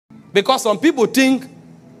Because some people think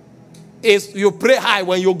you pray high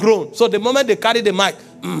when you groan. So the moment they carry the mic,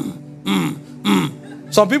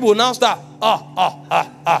 some people will now start,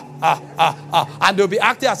 and they'll be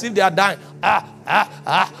acting as if they are dying.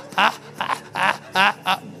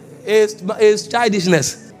 It's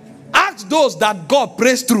childishness. Ask those that God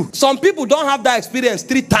prays through. Some people don't have that experience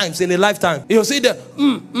 3 times in a lifetime. You'll see them,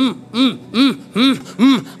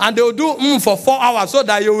 and they'll do for 4 hours so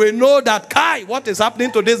that you will know that, Kai, what is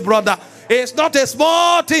happening to this brother? It's not a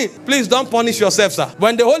small thing. Please don't punish yourself, sir.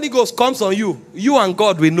 When the Holy Ghost comes on you, you and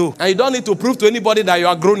God will know. And you don't need to prove to anybody that you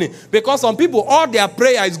are groaning. Because some people, all their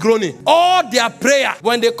prayer is groaning. All their prayer.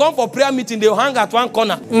 When they come for prayer meeting, they'll hang at one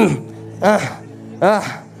corner.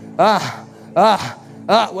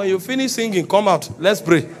 When you finish singing, come out. Let's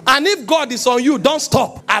pray. And if God is on you, don't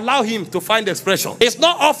stop. Allow him to find expression. It's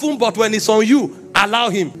not often, but when it's on you, allow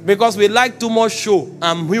him. Because we like too much show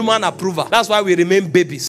and human approval. That's why we remain babies.